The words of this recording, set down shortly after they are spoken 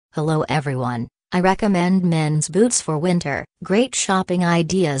Hello everyone, I recommend men's boots for winter. Great shopping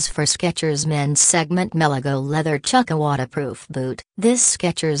ideas for Skechers men's segment. Melego leather Chukka waterproof boot. This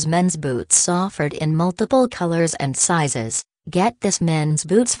Skechers men's boots offered in multiple colors and sizes. Get this men's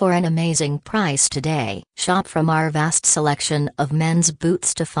boots for an amazing price today. Shop from our vast selection of men's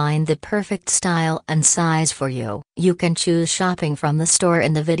boots to find the perfect style and size for you. You can choose shopping from the store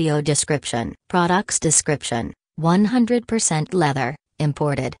in the video description. Products description: 100% leather,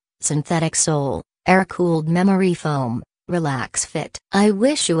 imported, synthetic sole, air-cooled memory foam, relax fit. I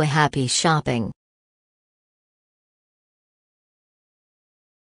wish you a happy shopping.